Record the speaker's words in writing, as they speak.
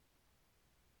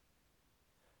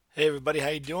Hey everybody, how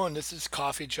you doing? This is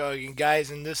Coffee Chug, and guys,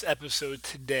 in this episode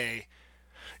today,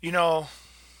 you know,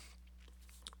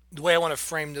 the way I want to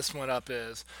frame this one up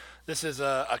is this is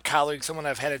a colleague, someone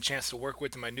I've had a chance to work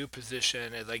with in my new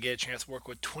position as I get a chance to work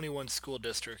with 21 school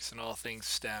districts in all things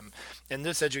STEM. And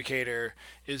this educator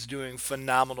is doing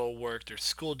phenomenal work. Their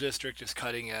school district is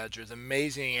cutting edge. There's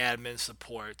amazing admin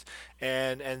support.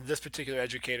 And this particular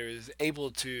educator is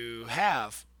able to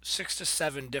have 6 to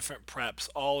 7 different preps,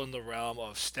 all in the realm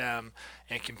of STEM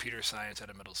and computer science at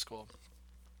a middle school.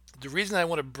 The reason I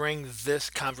want to bring this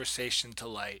conversation to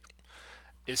light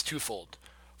is twofold.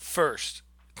 First,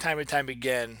 time and time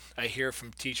again, I hear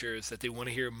from teachers that they want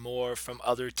to hear more from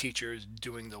other teachers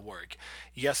doing the work.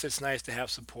 Yes, it's nice to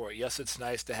have support. Yes, it's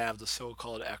nice to have the so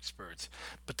called experts.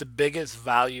 But the biggest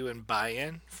value and buy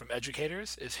in from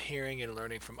educators is hearing and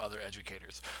learning from other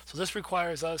educators. So this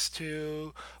requires us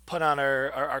to put on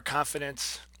our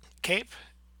confidence cape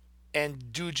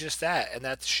and do just that, and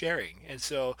that's sharing. And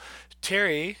so,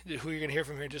 Terri, who you're going to hear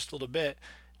from here in just a little bit,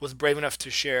 was brave enough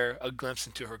to share a glimpse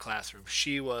into her classroom.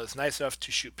 She was nice enough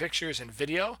to shoot pictures and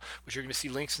video, which you're going to see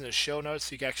links in the show notes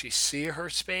so you can actually see her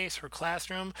space, her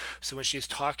classroom. So when she's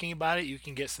talking about it, you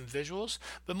can get some visuals.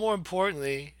 But more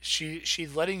importantly,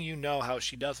 she's letting you know how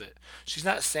she does it. She's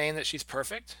not saying that she's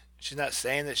perfect. She's not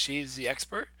saying that she's the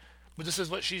expert, but this is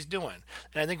what she's doing.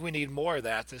 And I think we need more of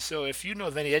that. And so if you know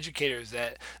of any educators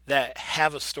that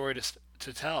have a story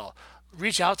to tell,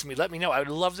 reach out to me. Let me know. I would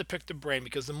love to pick the brain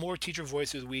because the more teacher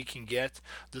voices we can get,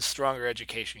 the stronger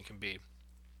education can be.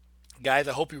 Guys,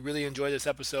 I hope you really enjoy this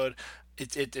episode.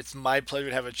 It's my pleasure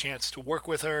to have a chance to work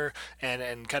with her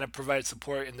and kind of provide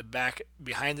support in the back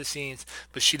behind the scenes.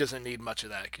 But she doesn't need much of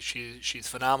that because she's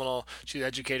phenomenal. She's an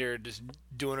educator, just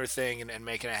doing her thing and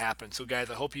making it happen. So, guys,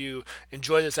 I hope you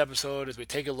enjoy this episode as we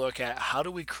take a look at how do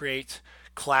we create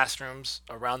classrooms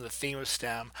around the theme of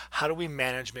STEM. How do we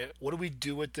manage it? What do we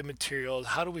do with the materials?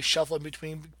 How do we shuffle in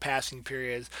between passing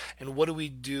periods? And what do we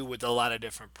do with a lot of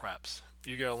different preps?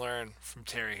 You're going to learn from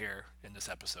Terri here in this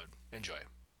episode. Enjoy.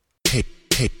 Hey,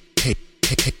 hey, hey,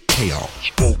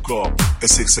 chaos. Woke up at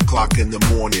 6 o'clock in the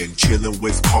morning, chilling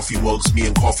with coffee mugs, me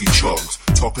and coffee chugs,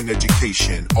 talking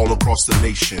education all across the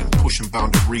nation, pushing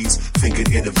boundaries,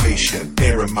 thinking innovation.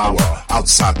 Aaron Mauer,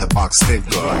 outside the box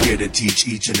thinker, here to teach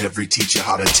each and every teacher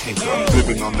how to tinker.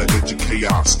 Living on the edge of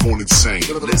chaos, going insane.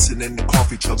 Listening to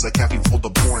coffee chugs like caffeine for the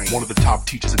brain. One of the top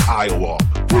teachers in Iowa,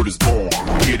 word is born,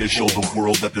 here to show the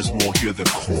world that there's more here than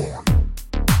corn.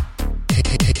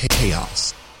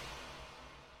 Chaos.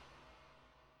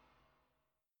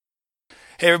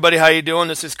 Hey everybody, how you doing?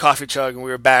 This is Coffee Chug, and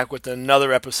we are back with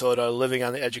another episode of Living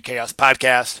on the Edge of Chaos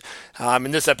podcast.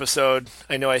 In this episode,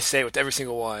 I know I say it with every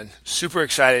single one, super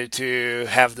excited to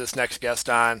have this next guest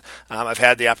on. I've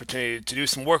had the opportunity to do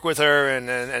some work with her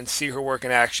and see her work in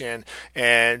action,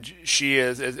 and she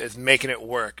is making it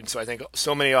work. And so I think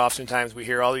so many oftentimes we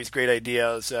hear all these great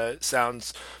ideas. It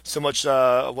sounds so much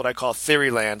what I call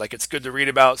theory land, like it's good to read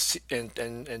about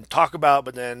and talk about,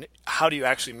 but then how do you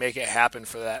actually make it happen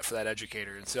for that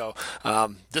educator? And so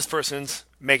this person's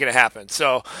making it happen.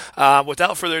 So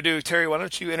without further ado, Terri, why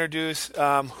don't you introduce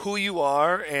who you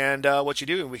are and what you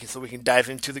do, and we can dive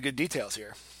into the good details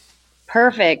here.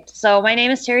 Perfect. So my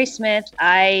name is Terri Smith.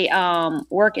 I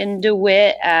work in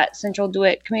DeWitt at Central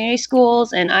DeWitt Community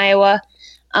Schools in Iowa.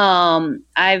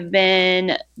 I've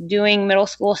been doing middle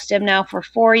school STEM now for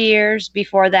 4 years.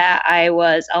 Before that, I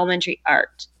was elementary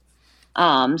art.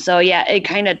 So yeah, it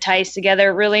kind of ties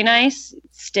together really nice,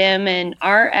 STEM and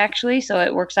art actually. So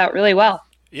it works out really well.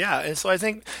 Yeah, and so I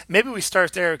think maybe we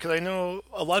start there because I know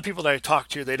a lot of people that I talk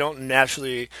to, they don't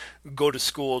naturally go to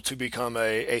school to become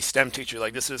a STEM teacher.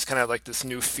 Like this is kind of like this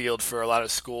new field for a lot of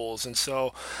schools. And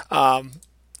so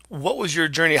what was your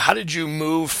journey? How did you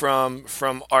move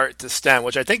from art to STEM,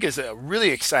 which I think is a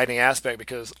really exciting aspect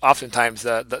because oftentimes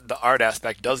the art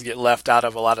aspect does get left out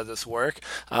of a lot of this work.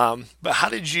 But how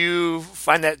did you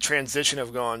find that transition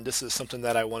of going, this is something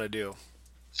that I want to do?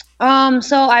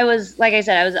 So I was, like I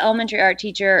said, I was an elementary art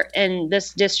teacher in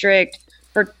this district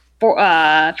for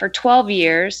 12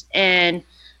 years. And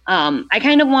I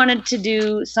kind of wanted to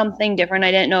do something different.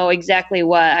 I didn't know exactly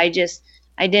what.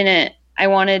 I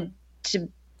wanted to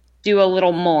do a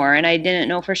little more, and I didn't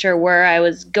know for sure where I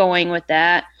was going with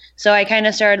that. So I kind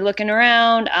of started looking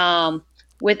around.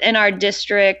 Within our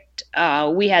district,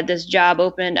 we had this job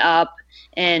opened up,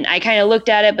 and I kind of looked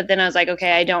at it, but then I was like,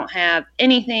 okay, I don't have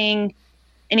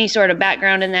any sort of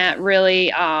background in that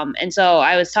really. And so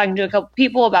I was talking to a couple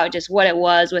people about just what it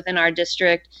was within our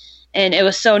district, and it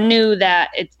was so new that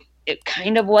it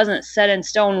kind of wasn't set in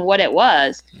stone what it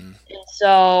was. And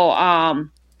so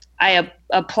I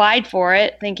applied for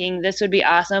it thinking this would be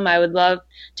awesome. I would love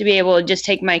to be able to just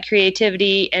take my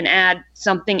creativity and add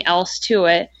something else to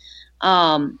it.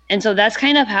 And so that's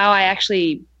kind of how I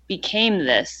actually became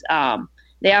this.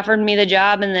 They offered me the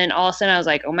job, and then all of a sudden I was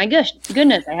like, oh my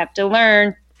goodness, I have to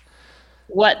learn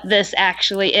what this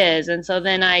actually is. And so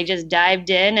then I just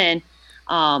dived in, and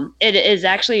it is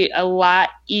actually a lot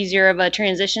easier of a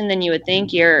transition than you would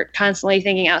think. You're constantly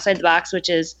thinking outside the box, which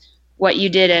is what you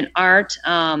did in art.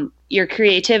 Your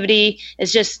creativity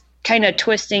is just kind of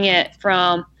twisting it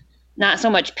from not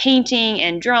so much painting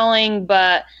and drawing,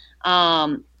 but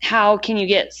how can you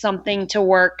get something to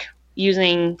work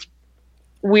using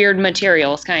weird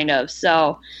materials, kind of.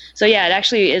 So yeah, it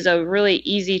actually is a really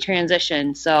easy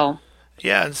transition. So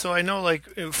Yeah, and so I know, like,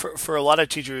 for a lot of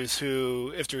teachers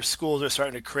who, if their schools are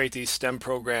starting to create these STEM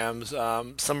programs,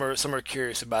 some are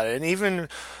curious about it, and even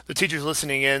the teachers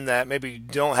listening in that maybe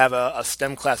don't have a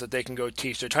STEM class that they can go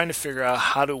teach, they're trying to figure out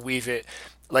how to weave it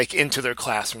like into their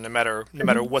classroom, no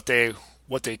matter what they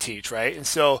teach, right? And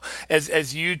so,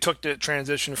 as you took the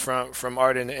transition from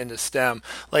art into STEM,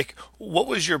 like, what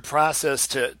was your process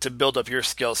to build up your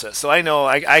skill set? So I know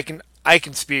I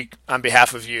can speak on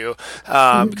behalf of you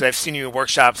because I've seen you in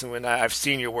workshops and when I've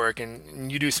seen your work, and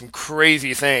you do some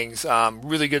crazy things,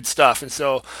 really good stuff. And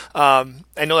so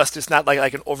I know that's just not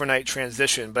like an overnight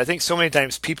transition, but I think so many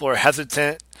times people are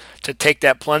hesitant to take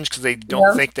that plunge because they don't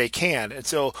yeah. think they can. And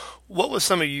so, what was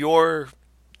some of your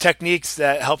techniques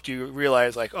that helped you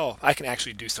realize, like, oh, I can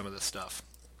actually do some of this stuff?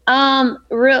 I'm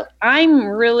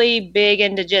really big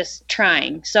into just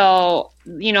trying. So,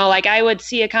 like I would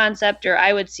see a concept or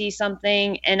I would see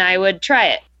something and I would try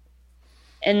it.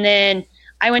 And then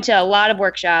I went to a lot of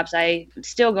workshops. I'm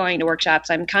still going to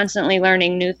workshops. I'm constantly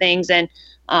learning new things and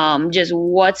just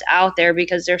what's out there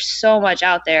because there's so much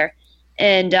out there.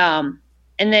 And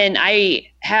then I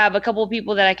have a couple of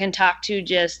people that I can talk to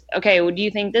just, okay, well, do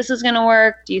you think this is going to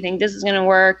work? Do you think this is going to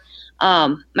work?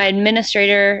 My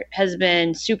administrator has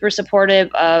been super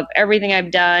supportive of everything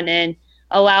I've done and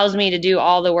allows me to do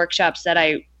all the workshops that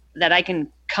I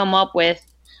can come up with.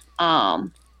 And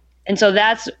so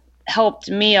that's helped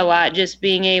me a lot, just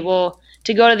being able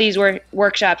to go to these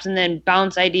workshops and then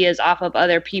bounce ideas off of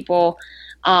other people.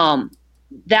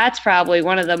 That's probably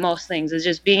one of the most things is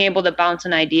just being able to bounce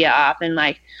an idea off and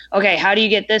like, okay, how do you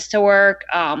get this to work?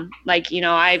 I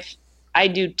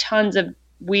do tons of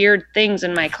weird things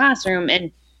in my classroom,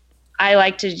 and I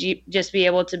like to just be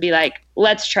able to be like,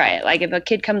 let's try it. Like if a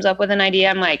kid comes up with an idea,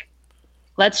 I'm like,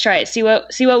 let's try it, see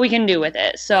what we can do with it.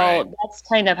 Right. So that's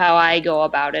kind of how I go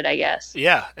about it, I guess.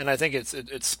 Yeah, and I think it's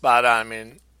spot on. I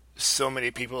mean, so many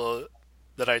people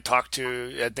that I talk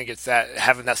to, I think it's that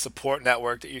having that support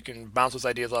network that you can bounce those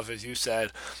ideas off, as you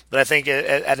said. But I think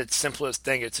at its simplest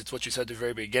thing, it's what you said at the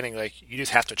very beginning. Like you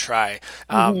just have to try,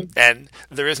 Mm-hmm. and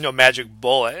there is no magic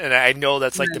bullet. And I know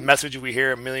that's like the message we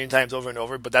hear a million times over and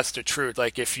over, but that's the truth.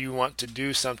 Like if you want to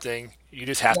do something, you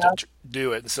just have to Yeah.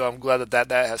 do it. And so I'm glad that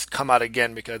has come out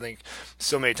again because I think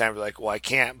so many times we're like, well, I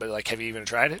can't, but like, have you even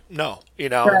tried it? No,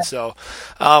 And Right. so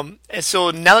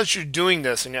now that you're doing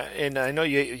this, and I know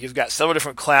you've got several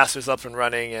different classes up and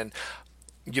running, and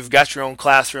you've got your own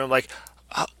classroom. Like,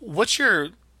 what's your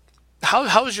how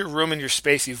has your room and your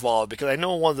space evolved? Because I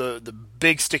know one of the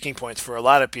big sticking points for a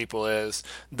lot of people is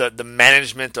the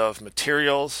management of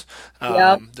materials,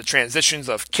 Yep. the transitions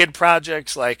of kid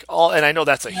projects, like all. And I know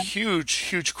that's a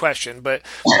huge question. But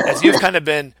as you've kind of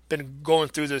been going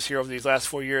through this here over these last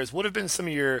 4 years, what have been some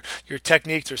of your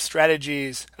techniques or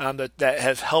strategies that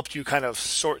have helped you kind of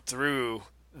sort through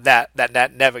that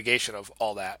navigation of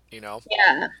all that?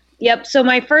 Yeah. Yep. So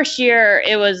my first year,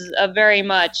 it was a very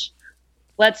much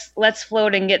let's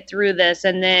float and get through this.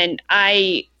 And then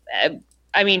I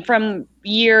mean, from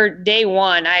year day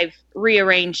one, I've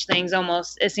rearranged things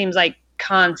almost. It seems like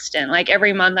constant. Like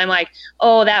every month, I'm like,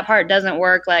 oh, that part doesn't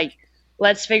work. Like,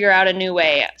 let's figure out a new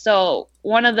way. So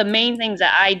one of the main things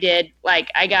that I did, like,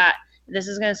 I got this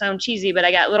is gonna sound cheesy, but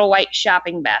I got little white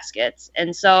shopping baskets,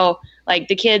 and so like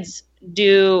the kids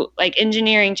do like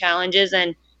engineering challenges,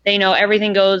 and they know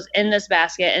everything goes in this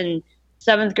basket, and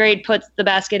seventh grade puts the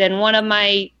basket in one of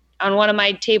my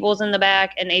tables in the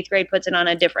back, and eighth grade puts it on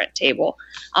a different table.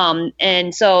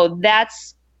 And so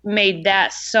that's made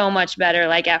that so much better.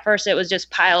 Like at first it was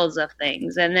just piles of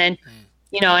things. And then,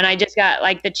 and I just got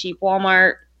like the cheap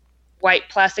Walmart white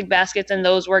plastic baskets, and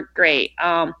those work great.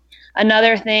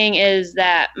 Another thing is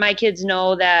that my kids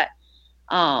know that,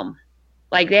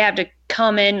 like they have to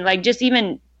come in, like just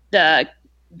even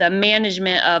the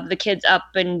management of the kids up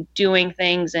and doing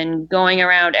things and going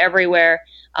around everywhere.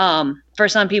 For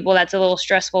some people that's a little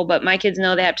stressful, but my kids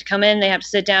know they have to come in, they have to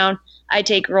sit down. I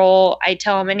take roll. I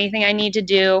tell them anything I need to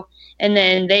do, and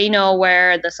then they know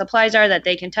where the supplies are that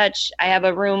they can touch. I have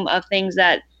a room of things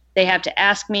that they have to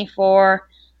ask me for.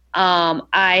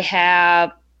 I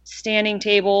have standing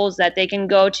tables that they can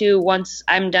go to once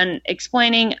I'm done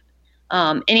explaining.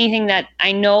 Anything that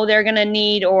I know they're going to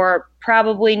need or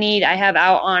probably need, I have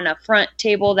out on a front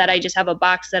table that I just have a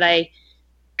box that I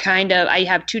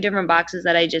have two different boxes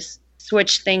that I just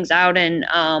switch things out and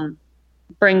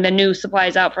bring the new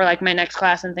supplies out for like my next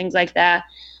class and things like that.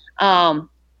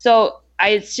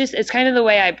 It's kind of the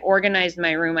way I've organized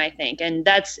my room, I think, and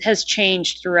has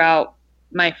changed throughout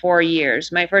my 4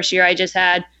 years. My first year, I just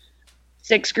had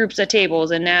 6 groups of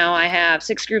tables, and now I have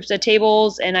 6 groups of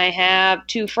tables, and I have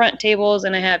 2 front tables,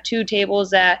 and I have 2 tables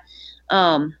that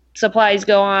supplies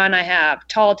go on. I have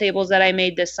tall tables that I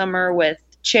made this summer with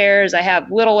chairs. I have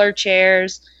littler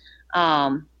chairs.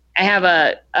 I have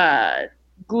a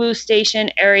glue station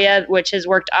area, which has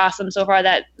worked awesome so far.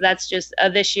 That's just a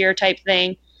this year type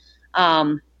thing.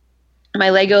 My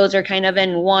Legos are kind of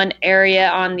in one area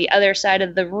on the other side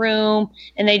of the room,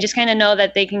 and they just kind of know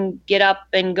that they can get up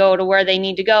and go to where they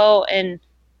need to go, and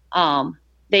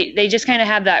they just kind of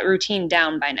have that routine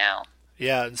down by now.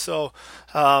 Yeah, and so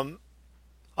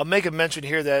I'll make a mention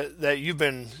here that you've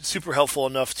been super helpful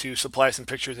enough to supply some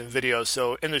pictures and videos.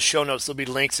 So in the show notes, there'll be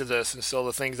links to this, and so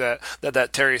the things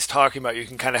that Terry's talking about, you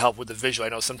can kind of help with the visual. I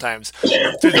know sometimes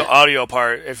through the audio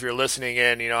part, if you're listening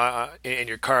in, in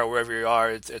your car, wherever you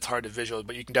are, it's hard to visual,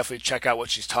 but you can definitely check out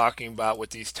what she's talking about with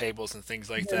these tables and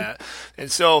things like that. And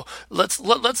so let's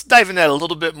dive in that a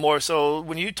little bit more. So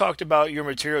when you talked about your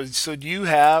materials, so do you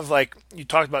have you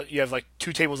talked about you have like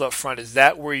 2 tables up front? Is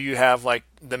that where you have like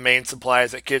the main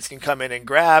supplies that kids can come in and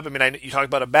grab? I mean, you talked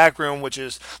about a back room, which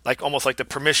is like almost like the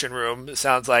permission room. It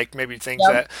sounds like maybe things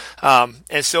Yep.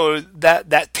 and so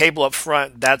that table up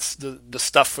front, that's the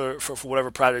stuff for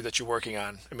whatever project that you're working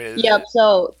on. I mean, Yep.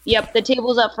 So, yep, the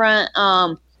tables up front.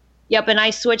 Yep, and I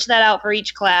switch that out for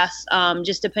each class,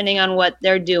 just depending on what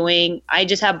they're doing. I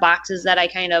just have boxes that I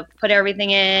kind of put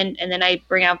everything in, and then I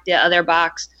bring out the other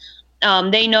box.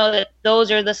 They know that those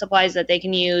are the supplies that they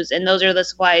can use, and those are the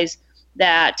supplies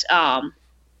that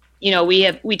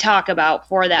we talk about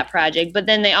for that project. But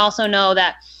then they also know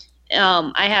that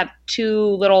I have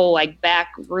 2 little like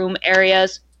back room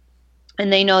areas,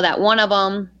 and they know that one of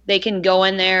them they can go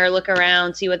in there, look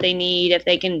around, see what they need.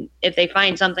 If they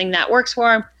find something that works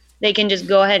for them, they can just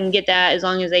go ahead and get that as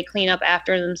long as they clean up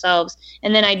after themselves.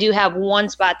 And then I do have one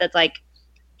spot that's like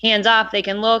hands off. They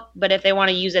can look, but if they want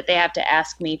to use it, they have to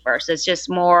ask me first. It's just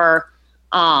more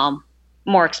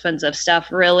expensive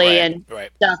stuff, really, right, and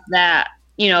right. stuff that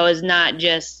is not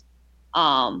just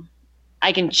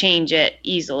I can change it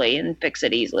easily and fix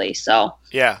it easily. So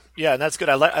Yeah, yeah, and that's good.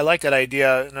 I like that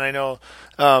idea, and I know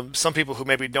some people who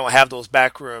maybe don't have those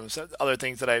back rooms. Other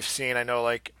things that I've seen, I know,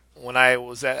 like when I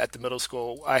was at the middle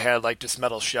school, I had like just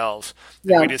metal shelves,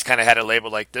 and yeah, we just kind of had it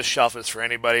labeled like this shelf is for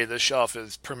anybody, this shelf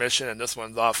is permission, and this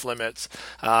one's off limits.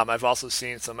 I've also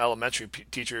seen some elementary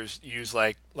teachers use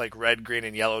like red, green,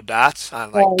 and yellow dots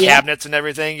on like oh yeah, cabinets and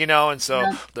everything, and so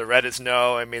yeah, the red is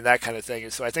no. I mean, that kind of thing.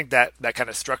 And so I think that kind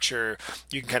of structure,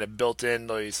 you can kind of built in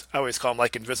those. I always call them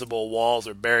like invisible walls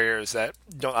or barriers that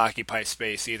don't occupy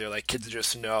space either. Like kids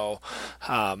just know.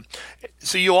 Um,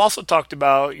 so you also talked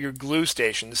about your glue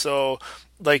station. So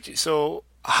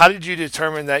how did you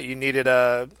determine that you needed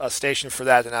a station for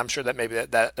that? And I'm sure that maybe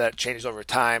that changed over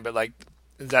time, but like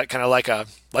is that kind of like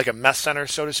a mess center,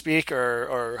 so to speak,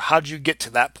 or how did you get to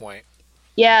that point?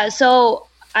 yeah. So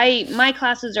my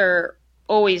classes are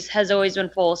always been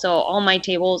full, so all my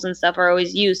tables and stuff are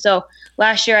always used. So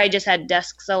last year I just had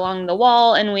desks along the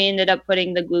wall, and we ended up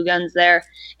putting the glue guns there,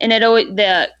 and it always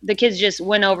the kids just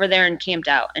went over there and camped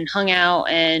out and hung out,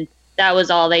 and that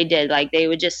was all they did. Like they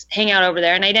would just hang out over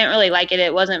there, and I didn't really like it.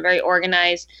 It wasn't very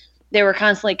organized. They were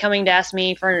constantly coming to ask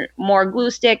me for more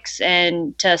glue sticks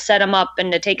and to set them up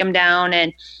and to take them down,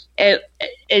 and it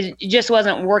it just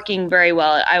wasn't working very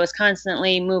well. I was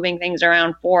constantly moving things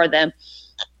around for them.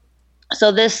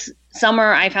 So this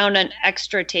summer I found an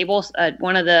extra table.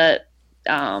 One of the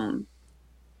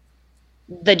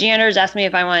janitors asked me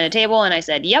if I wanted a table, and I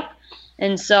said yep.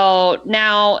 And so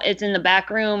now it's in the back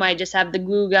room. I just have the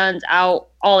glue guns out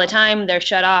all the time. They're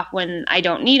shut off when I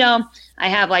don't need them. I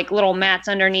have like little mats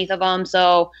underneath of them,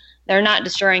 so they're not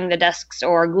destroying the desks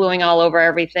or gluing all over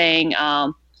everything.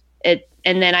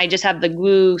 And then I just have the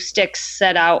glue sticks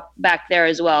set out back there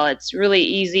as well. It's really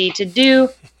easy to do.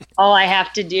 All I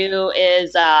have to do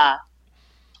is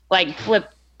like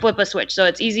flip a switch, so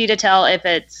it's easy to tell if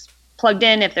it's plugged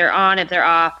in, if they're on, if they're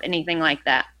off, anything like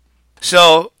that.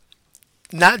 So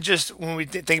not just when we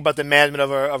think about the management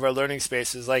of our learning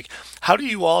spaces, like how do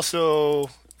you also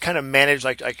kind of manage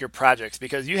like your projects?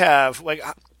 Because you have like,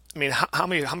 I mean, how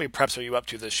many preps are you up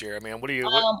to this year? I mean, what do you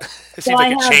what? Um, It so seems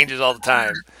like it changes all the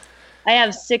time. I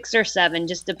have 6 or 7,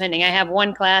 just depending. I have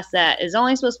one class that is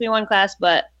only supposed to be one class,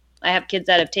 but I have kids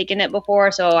that have taken it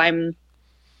before, so I'm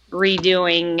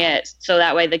redoing it so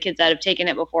that way the kids that have taken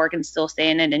it before can still stay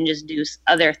in it and just do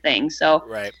other things. So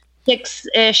Right.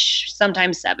 6-ish,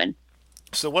 sometimes 7.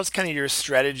 So what's kind of your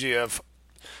strategy of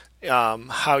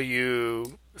how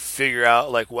you figure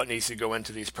out like what needs to go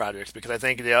into these projects? Because I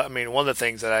think I mean one of the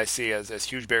things that I see as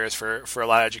huge barriers for a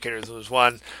lot of educators is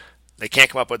one, they can't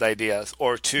come up with ideas,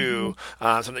 or Mhm. two,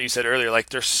 something that you said earlier, like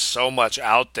there's so much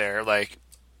out there, like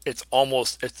it's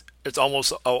almost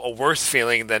a worse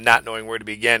feeling than not knowing where to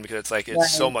begin because it's like it's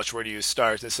so Right. much, where do you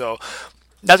start? And so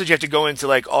not that you have to go into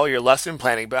like all your lesson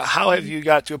planning, but how have you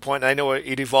got to a point? And I know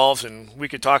it evolves, and we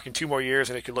could talk in 2 more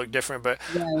years, and it could look different. But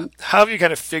Right. how have you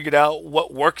kind of figured out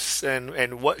what works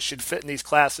and what should fit in these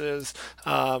classes,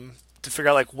 to figure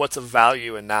out like what's of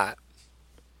value and not?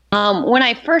 When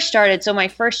I first started, so my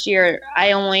first year,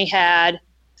 I only had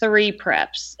 3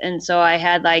 preps, and so I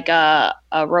had like a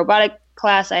robotic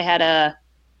class, I had a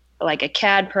like a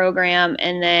CAD program,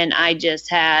 and then I just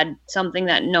had something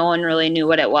that no one really knew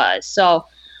what it was. So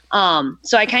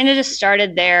I kind of just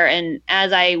started there, and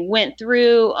as I went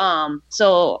through,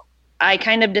 so I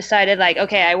kind of decided like,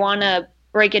 okay, I want to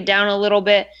break it down a little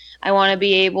bit. I want to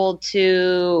be able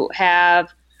to have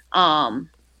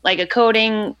like a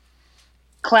coding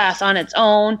class on its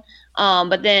own.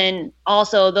 But then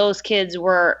also those kids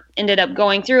were ended up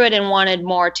going through it and wanted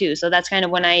more too. So that's kind of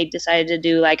when I decided to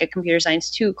do like a computer science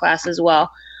 2 class as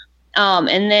well.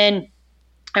 And then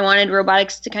I wanted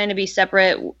robotics to kind of be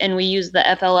separate, and we use the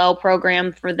FLL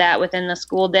program for that within the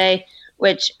school day,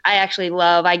 which I actually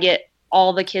love. I get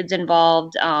all the kids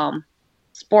involved.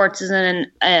 Sports isn't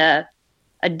a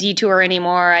detour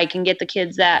anymore. I can get the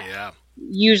kids that Yeah.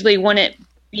 usually wouldn't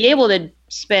be able to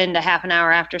spend a half an hour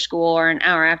after school or an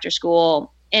hour after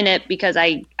school in it because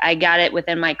I got it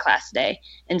within my class day.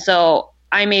 And so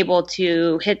I'm able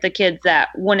to hit the kids that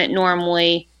wouldn't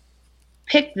normally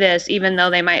pick this even though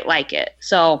they might like it.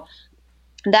 So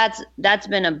that's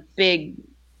been a big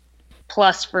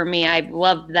plus for me. I've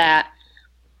loved that.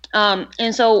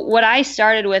 And so what I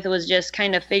started with was just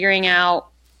kind of figuring out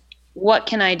what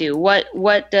can I do? What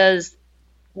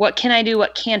can I do?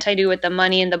 What can't I do with the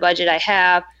money and the budget I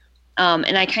have?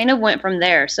 And I kind of went from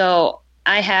there. So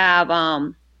I have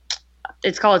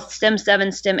it's called STEM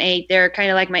 7, STEM 8. They're kind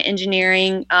of like my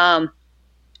engineering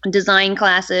design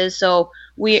classes. So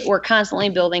we're constantly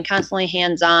building, constantly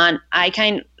hands on.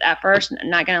 At first, I'm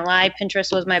not gonna lie,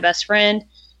 Pinterest was my best friend.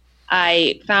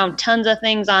 I found tons of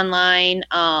things online,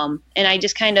 and I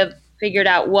just kind of figured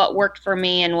out what worked for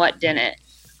me and what didn't.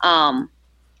 Um,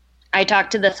 I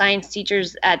talked to the science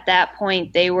teachers at that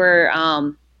point. They were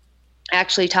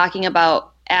actually talking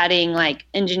about adding like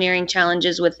engineering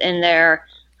challenges within their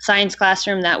science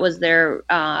classroom. That was their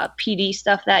PD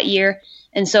stuff that year.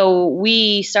 And so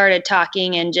we started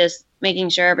talking and just making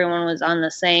sure everyone was on the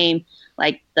same,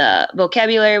 like the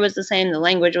vocabulary was the same, the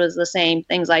language was the same,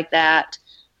 things like that.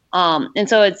 And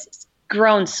so it's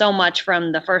grown so much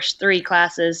from the first 3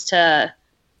 classes to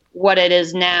what it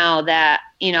is now that,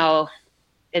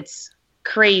 it's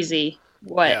crazy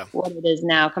Yeah. what it is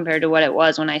now compared to what it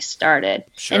was when I started.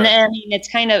 And Sure. then I mean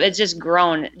it's just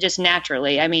grown just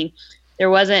naturally. I mean, there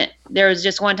was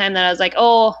just one time that I was like,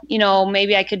 "Oh,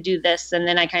 maybe I could do this." And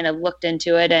then I kind of looked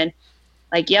into it and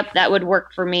like, "Yep, that would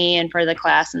work for me and for the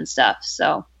class and stuff."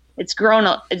 So, it's grown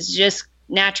it's just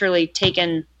naturally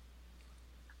taken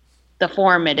the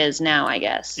form it is now, I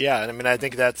guess. Yeah, and I mean, I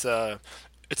think that's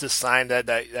it's a sign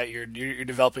that you're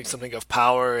developing something of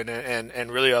power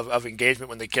and really of engagement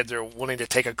when the kids are willing to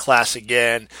take a class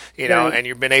again, Right. and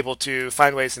you've been able to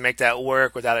find ways to make that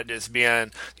work without it just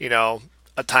being,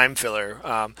 a time filler.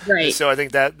 And Right. so I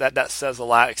think that says a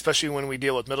lot, especially when we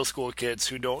deal with middle school kids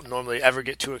who don't normally ever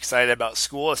get too excited about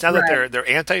school. It's not that Right. they're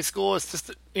anti-school. It's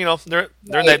just they're in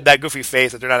Right. that goofy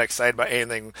phase that they're not excited about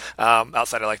anything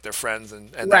outside of like their friends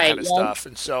and that Right. kind of Yeah. stuff.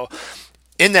 And so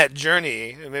in that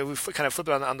journey, I mean, we kind of flip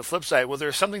it on the flip side. Was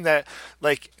there something that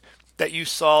like that you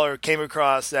saw or came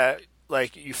across that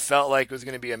like you felt like was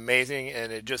going to be amazing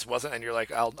and it just wasn't, and you're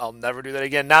like, I'll never do that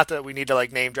again. Not that we need to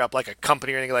like name drop like a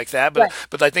company or anything like that, Right.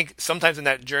 but I think sometimes in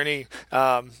that journey,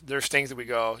 there's things that we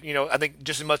go, I think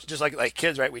just as much just like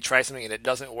kids, right? We try something and it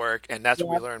doesn't work, and that's what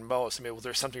we Yeah. learn most. I mean, was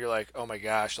there something you're like, oh my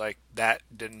gosh, like that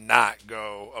did not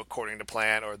go according to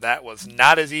plan, or that was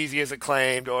not as easy as it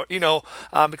claimed, or because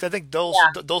I think those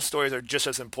Yeah. those stories are just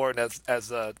as important as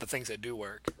the things that do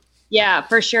work. Yeah,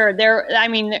 for sure. I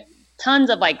mean,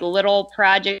 tons of like little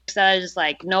projects that I was just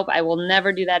like, nope, I will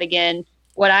never do that again.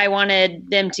 What I wanted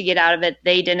them to get out of it,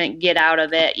 they didn't get out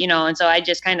of it, and so I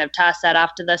just kind of tossed that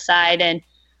off to the side. And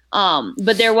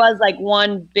but there was like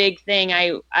one big thing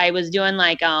I was doing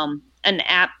like an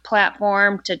app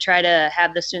platform to try to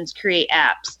have the students create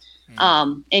apps.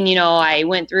 And I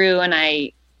went through and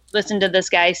I listened to this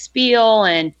guy's spiel,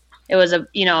 and it was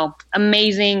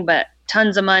amazing, but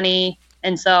tons of money.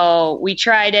 And so we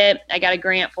tried it. I got a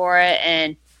grant for it,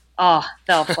 and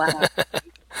fell flat.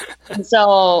 And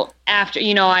so after,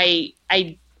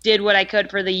 I did what I could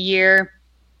for the year.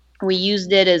 We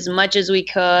used it as much as we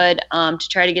could to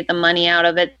try to get the money out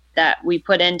of it that we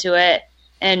put into it.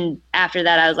 And after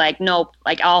that, I was like, nope,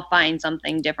 like I'll find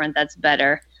something different that's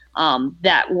better,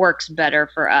 that works better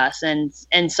for us.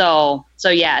 And so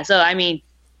yeah. So I mean,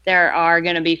 there are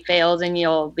going to be fails, and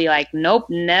you'll be like, nope,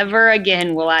 never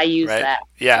again will I use Right. that.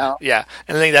 Yeah, So yeah.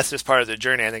 And I think that's just part of the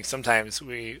journey. I think sometimes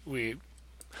we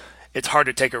it's hard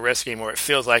to take a risk anymore. It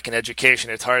feels like in education,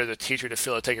 it's hard as a teacher to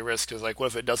feel to take a risk because, like, what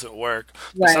if it doesn't work?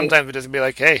 But right. sometimes it just be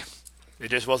like, hey, it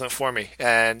just wasn't for me,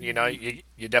 and you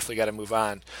definitely got to move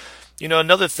on.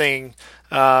 Another thing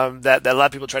that a lot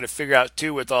of people try to figure out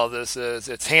too with all this is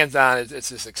it's hands-on, it's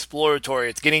just exploratory,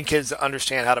 it's getting kids to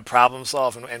understand how to problem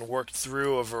solve and work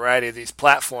through a variety of these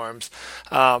platforms.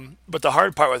 But the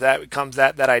hard part with that becomes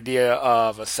that idea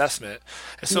of assessment.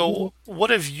 And Mhm. so,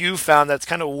 what have you found that's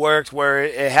kind of worked where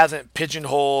it hasn't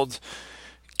pigeonholed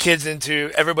kids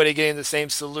into everybody getting the same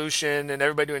solution and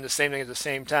everybody doing the same thing at the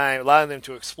same time, allowing them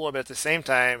to explore, but at the same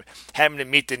time having to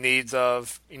meet the needs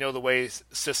of the way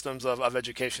systems of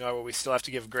education are, where we still have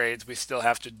to give grades, we still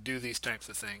have to do these types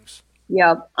of things.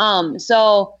 Yep. And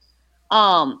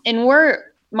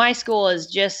my school is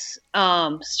just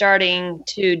starting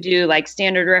to do like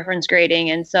standard reference grading,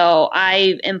 and so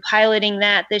I am piloting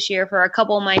that this year for a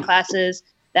couple of my classes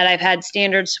that I've had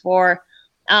standards for.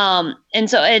 And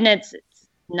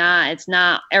it's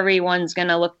not everyone's going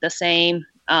to look the same,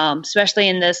 especially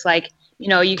in this, like,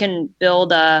 you can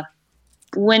build a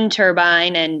wind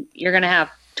turbine and you're going to have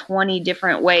 20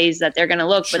 different ways that they're going to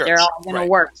look, but Sure. they're all going to Right.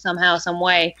 work somehow, some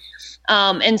way.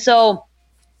 And so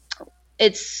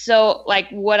it's so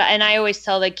like and I always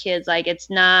tell the kids, like, it's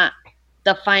not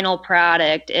the final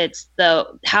product, it's the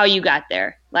how you got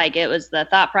there. Like, it was the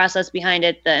thought process behind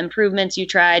it, the improvements you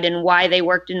tried and why they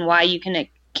worked, and why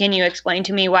can you explain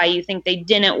to me why you think they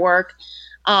didn't work?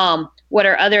 What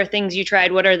are other things you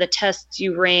tried? What are the tests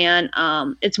you ran?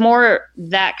 It's more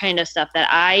that kind of stuff that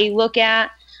I look at,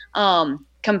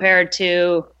 compared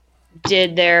to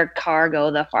did their car go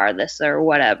the farthest or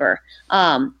whatever.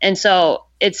 And so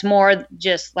it's more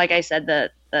just, like I said,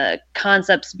 the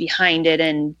concepts behind it,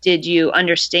 and did you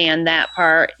understand that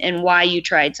part and why you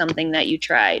tried something that you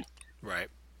tried. Right.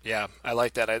 Yeah, I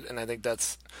like that, and I think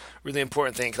that's really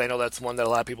important thing because I know that's one that a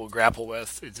lot of people grapple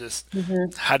with. It's just Hmm.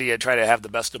 how do you try to have the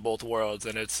best of both worlds,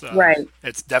 and Right.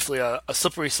 it's definitely a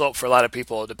slippery slope for a lot of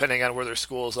people, depending on where their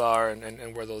schools are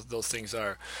and where those things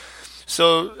are.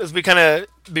 So as we kind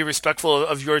of be respectful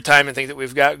of your time and things that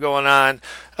we've got going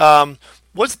on,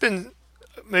 what's been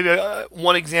maybe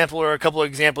one example or a couple of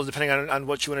examples, depending on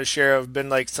what you want to share, have been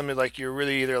like some of like your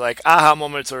really either like aha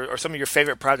moments or some of your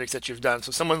favorite projects that you've done.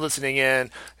 So someone listening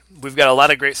in, we've got a lot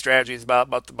of great strategies about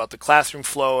the classroom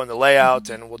flow and the layout,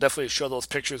 and we'll definitely show those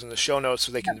pictures in the show notes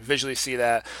so they can visually see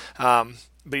that.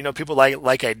 But people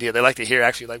like idea. They like to hear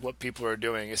actually like what people are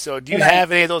doing. So do you Right.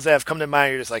 have any of those that have come to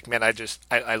mind? You're just like, man,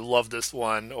 I love this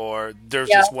one, or there's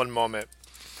Yeah. this one moment.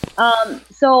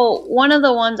 So one of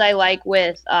the ones I like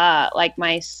with like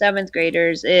my seventh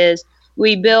graders is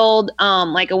we build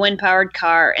like a wind powered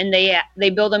car, and they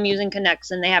build them using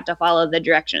Connects, and they have to follow the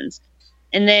directions.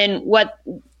 And then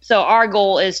so our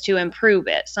goal is to improve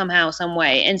it somehow, some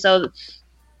way. And so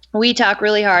we talk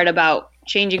really hard about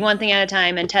changing one thing at a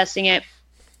time and testing it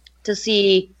to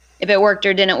see if it worked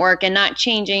or didn't work, and not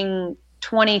changing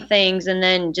 20 things and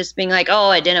then just being like,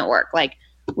 oh, it didn't work. Like,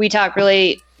 we talk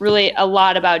really, really a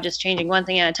lot about just changing one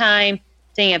thing at a time,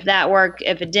 seeing if that worked.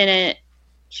 If it didn't,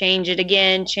 change it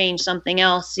again, change something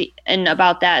else, and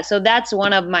about that. So that's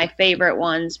one of my favorite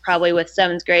ones, probably with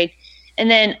seventh grade.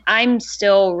 And then I'm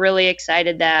still really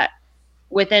excited that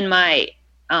within my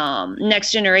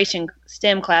next generation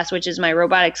STEM class, which is my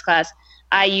robotics class,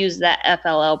 I use that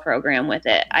FLL program with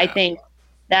it. I Yeah. think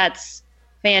that's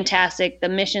fantastic. The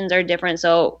missions are different.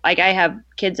 So, like, I have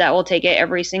kids that will take it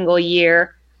every single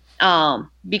year,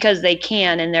 because they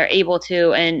can and they're able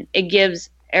to. And it gives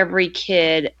every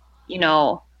kid,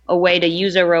 a way to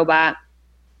use a robot.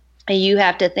 And you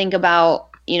have to think about,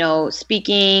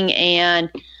 speaking and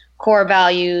core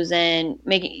values and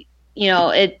making.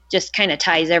 it just kind of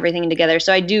ties everything together.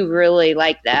 So I do really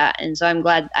like that. And so I'm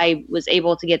glad I was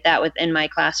able to get that within my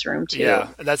classroom too. Yeah,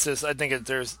 that's just. I think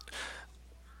there's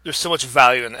so much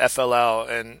value in the FLL,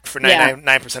 and for Yeah.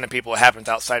 99% of people, it happens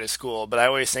outside of school. But I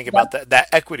always think Yep. about that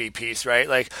equity piece, right?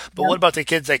 Like, but what Yep. about the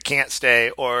kids that can't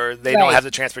stay, or they don't Right. have the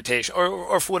transportation,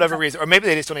 or for whatever reason, or maybe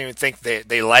they just don't even think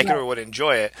they like it Right. or would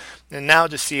enjoy it. And now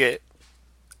to see it,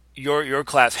 your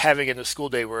class having it in the school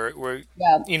day where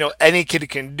Yep. any kid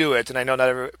can do it, and I know not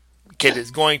every kid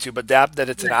is going to, but that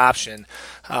it's an Right. option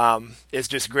is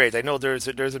just great. I know there's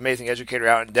an amazing educator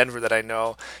out in Denver that I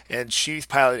know, and she's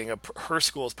piloting her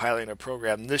school is piloting a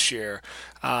program this year.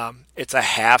 It's a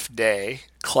half day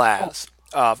class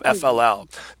of Oh, FLL,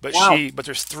 but wow.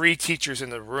 there's three teachers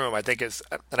in the room. I think is,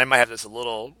 and I might have this a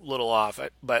little off,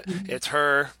 but Mhm. it's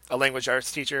her, a language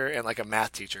arts teacher, and like a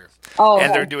math teacher, Oh,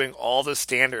 and they're okay. doing all the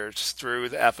standards through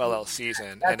the FLL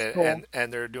season, and That's cool.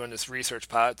 they're doing this research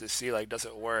pilot to see like does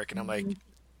it work, and I'm like Mhm.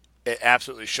 it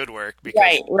absolutely should work Right,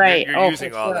 because right. you're Oh, for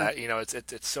using all sure. that.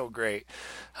 It's so great.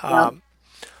 Yep.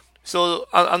 So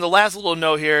on the last little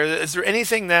note here, is there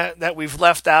anything that we've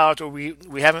left out or we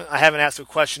haven't I haven't asked a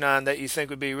question on that you think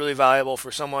would be really valuable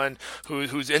for someone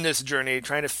who's in this journey,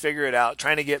 trying to figure it out,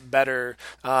 trying to get better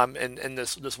in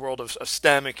this world of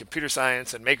STEM and computer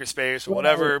science and makerspace or Right.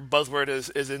 whatever buzzword is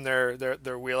in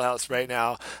their wheelhouse right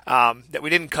now that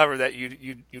we didn't cover that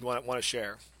you'd want to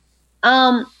share?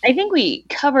 I think we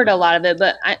covered a lot of it,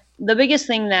 but the biggest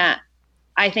thing that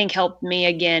I think helped me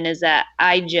again is that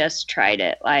I just tried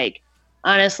it. Like,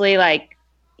 honestly, like,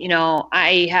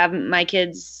 I have my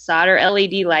kids solder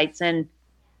LED lights, and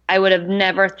I would have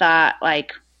never thought,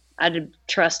 like, I'd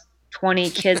trust 20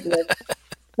 kids with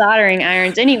soldering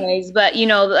irons anyways, but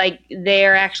like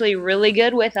they're actually really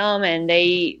good with them, and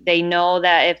they know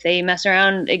that if they mess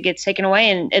around it gets taken away,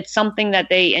 and it's something that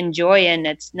they enjoy, and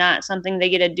it's not something they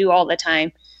get to do all the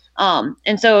time.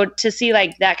 And so to see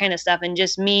like that kind of stuff, and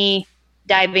just me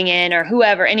diving in, or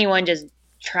whoever, anyone, just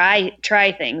try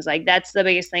things, like that's the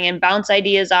biggest thing, and bounce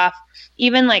ideas off.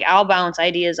 Even like I'll bounce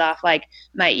ideas off like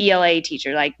my ELA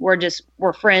teacher. Like we're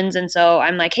friends, and so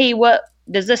I'm like, hey, what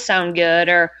does this sound good,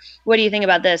 or what do you think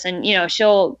about this? And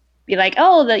she'll be like,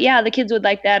 oh, yeah, the kids would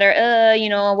like that,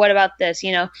 or what about this?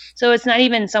 So it's not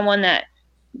even someone that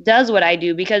does what I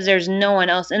do, because there's no one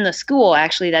else in the school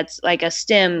actually that's like a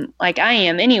STEM like I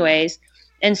am anyways.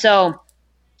 And so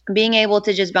being able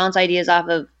to just bounce ideas off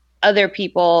of other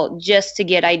people just to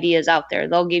get ideas out there.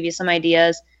 They'll give you some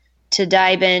ideas to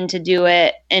dive in to do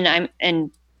it. And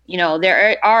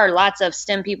there are lots of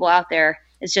STEM people out there.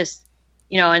 It's just,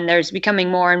 and there's becoming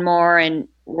more and more, and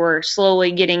we're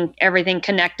slowly getting everything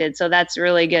connected. So that's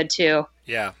really good too.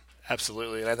 Yeah,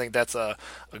 absolutely. And I think that's a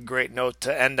great note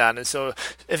to end on. And so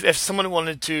if someone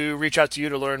wanted to reach out to you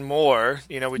to learn more,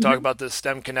 we talk Mhm. about this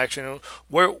STEM connection,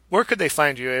 where could they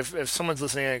find you? If someone's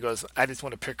listening and goes, I just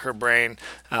want to pick her brain,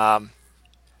 um,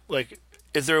 like,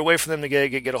 is there a way for them to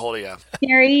get a hold of you?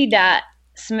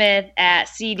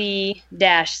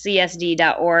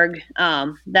 Terri.smith@cd-csd.org.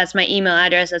 That's my email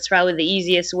address. That's probably the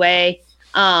easiest way.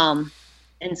 And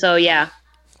so, yeah.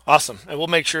 Awesome. And we'll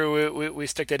make sure we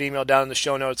stick that email down in the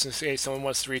show notes in case someone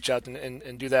wants to reach out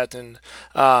and do that. And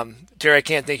Terry, I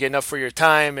can't thank you enough for your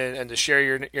time and to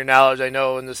share your knowledge. I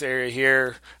know in this area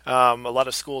here, a lot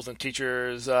of schools and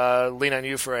teachers lean on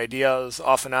you for ideas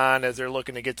off and on as they're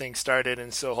looking to get things started.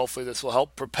 And so hopefully this will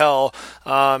help propel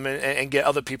and get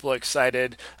other people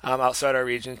excited outside our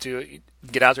region to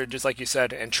get out there, just like you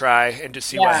said, and try and just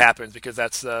see what Yeah. happens because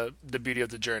that's the beauty of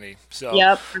the journey. So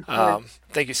Yep. For sure.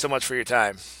 thank you so much for your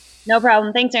time. No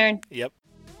problem. Thanks, Aaron. Yep.